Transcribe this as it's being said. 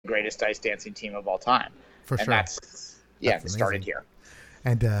greatest ice dancing team of all time. For and sure. It started here.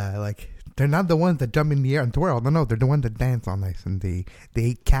 And they're not the ones that jump in the air and twirl. No, they're the ones that dance on ice, and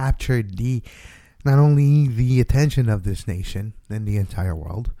they captured not only the attention of this nation and the entire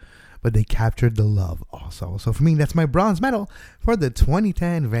world, but they captured the love also. So for me, that's my bronze medal for the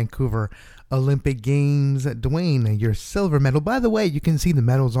 2010 Vancouver Olympic Games. Dwayne, your silver medal. By the way, you can see the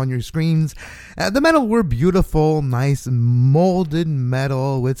medals on your screens. The medal were beautiful, nice molded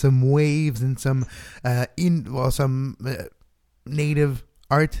metal with some waves and some native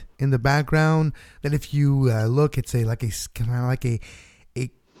art in the background. That if you look, it's kind of like a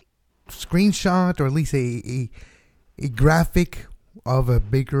screenshot, or at least a graphic of a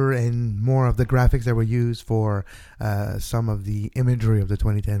bigger and more of the graphics that were used for some of the imagery of the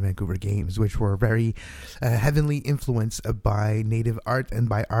 2010 Vancouver Games, which were very heavily influenced by native art and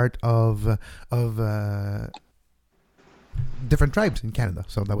by art of different tribes in Canada.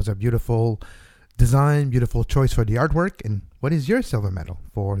 So that was a beautiful design, beautiful choice for the artwork. And what is your silver medal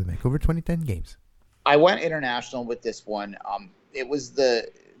for the Vancouver 2010 Games? I went international with this one. It was the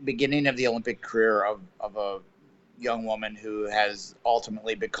beginning of the Olympic career of a young woman who has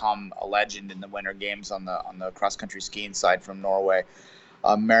ultimately become a legend in the Winter Games on the cross-country skiing side from Norway.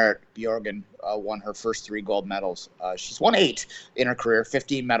 Marit Bjørgen won her first 3 gold medals. She's won 8 in her career,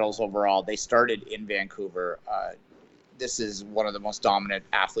 15 medals overall. They started in Vancouver. This is one of the most dominant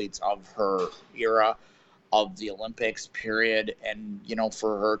athletes of her era, of the Olympics period, and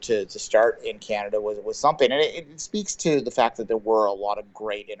for her to start in Canada was something, and it speaks to the fact that there were a lot of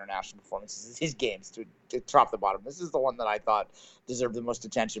great international performances in these games to top the bottom. This is the one that I thought deserved the most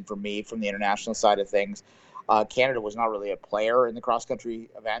attention from me from the international side of things. Canada was not really a player in the cross country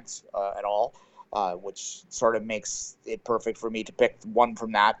events at all, which sort of makes it perfect for me to pick one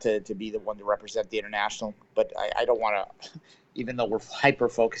from that to be the one to represent the international. But I don't want to. Even though we're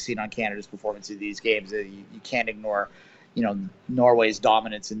hyper-focusing on Canada's performance in these games, you can't ignore, Norway's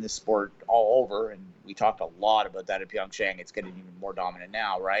dominance in this sport all over. And we talked a lot about that at Pyeongchang. It's getting even more dominant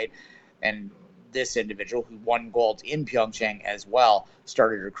now, right? And this individual who won gold in Pyeongchang as well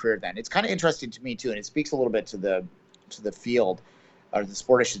started her career then. It's kind of interesting to me, too, and it speaks a little bit to the field, or the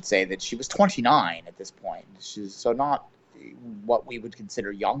sport, I should say, that she was 29 at this point. She's so not what we would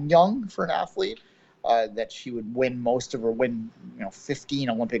consider young for an athlete. That she would win 15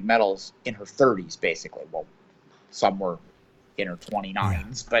 Olympic medals in her 30s, basically. Well, some were in her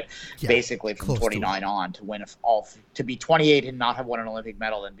 29s, but basically from 29 on to win to be 28 and not have won an Olympic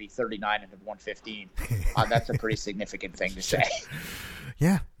medal, and be 39 and have won 15. That's a pretty significant thing to say.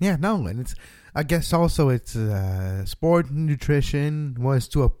 And it's, I guess also it's sport nutrition was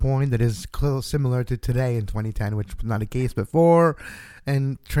to a point that is close, similar to today in 2010, which was not the case before,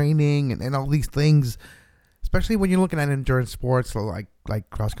 and training and all these things, especially when you're looking at endurance sports like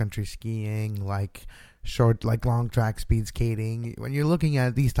cross country skiing, like long track speed skating. When you're looking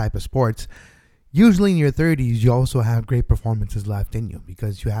at these type of sports, usually in your 30s, you also have great performances left in you,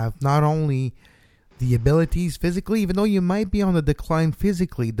 because you have not only the abilities physically, even though you might be on the decline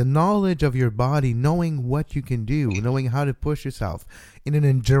physically, the knowledge of your body, knowing what you can do, knowing how to push yourself in an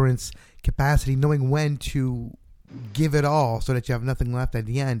endurance capacity, knowing when to give it all so that you have nothing left at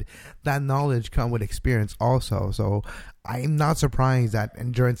the end. That knowledge comes with experience also. So I'm not surprised that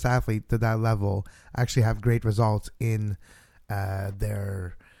endurance athletes to that level actually have great results in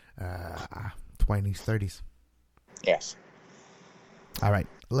their 20s, 30s. Yes. All right,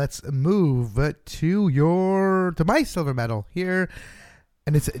 let's move to my silver medal here,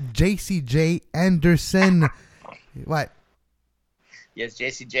 and it's JCJ Anderson. What? Yes,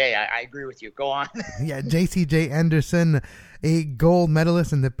 JCJ. I agree with you. Go on. Yeah, JCJ Anderson, a gold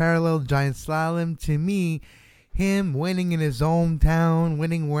medalist in the parallel giant slalom. To me, him winning in his hometown,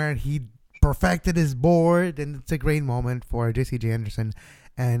 winning where he perfected his board, and it's a great moment for JCJ Anderson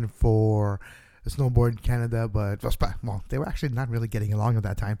and for Snowboard Canada, but they were actually not really getting along at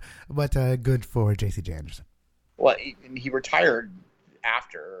that time. But good for JCJ Anderson. Well, he retired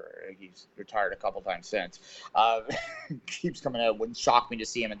after. He's retired a couple times since. Keeps coming out. Wouldn't shock me to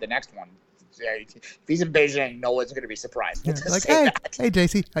see him at the next one. If he's in Beijing, no one's going to be surprised. Yeah, like, hey,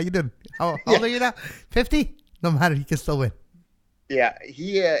 JC, how you doing? How old are you now? 50? No matter, he can still win. Yeah,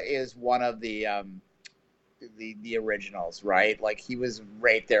 he is one of the originals, right? Like, he was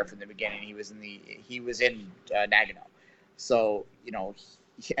right there from the beginning. He was in Nagano. So,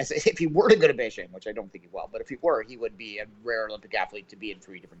 if he were to go to Beijing, which I don't think he will, but if he were, he would be a rare Olympic athlete to be in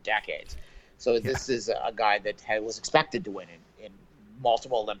 3 different decades. So this is a guy that was expected to win in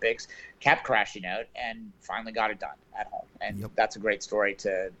multiple Olympics, kept crashing out, and finally got it done at home. And that's a great story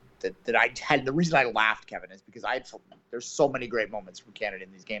to that I had. The reason I laughed, Kevin, is because there's so many great moments from Canada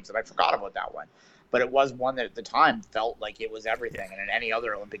in these games that I forgot about that one. But it was one that at the time felt like it was everything. And in any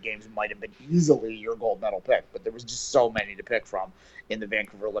other Olympic Games, it might have been easily your gold medal pick. But there was just so many to pick from in the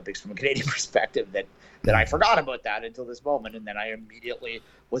Vancouver Olympics from a Canadian perspective that I forgot about that until this moment. And then I immediately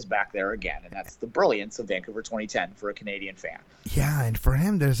was back there again. And that's the brilliance of Vancouver 2010 for a Canadian fan. Yeah, and for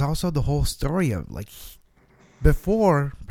him, there's also the whole story of, like, before